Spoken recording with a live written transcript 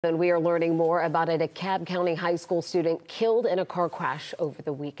And we are learning more about a DeKalb County High School student killed in a car crash over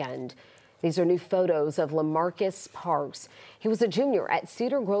the weekend. These are new photos of LaMarcus Parks. He was a junior at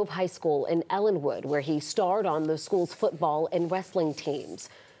Cedar Grove High School in Ellenwood, where he starred on the school's football and wrestling teams.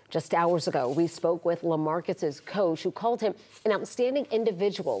 Just hours ago, we spoke with LaMarcus's coach, who called him an outstanding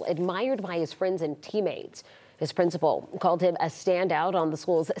individual, admired by his friends and teammates. His principal called him a standout on the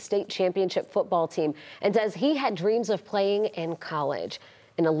school's state championship football team and says he had dreams of playing in college.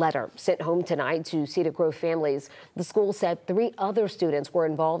 In a letter sent home tonight to Cedar Grove families, the school said 3 other students were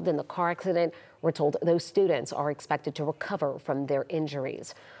involved in the car accident. We're told those students are expected to recover from their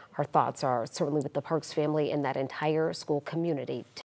injuries. Our thoughts are certainly with the Parks family and that entire school community.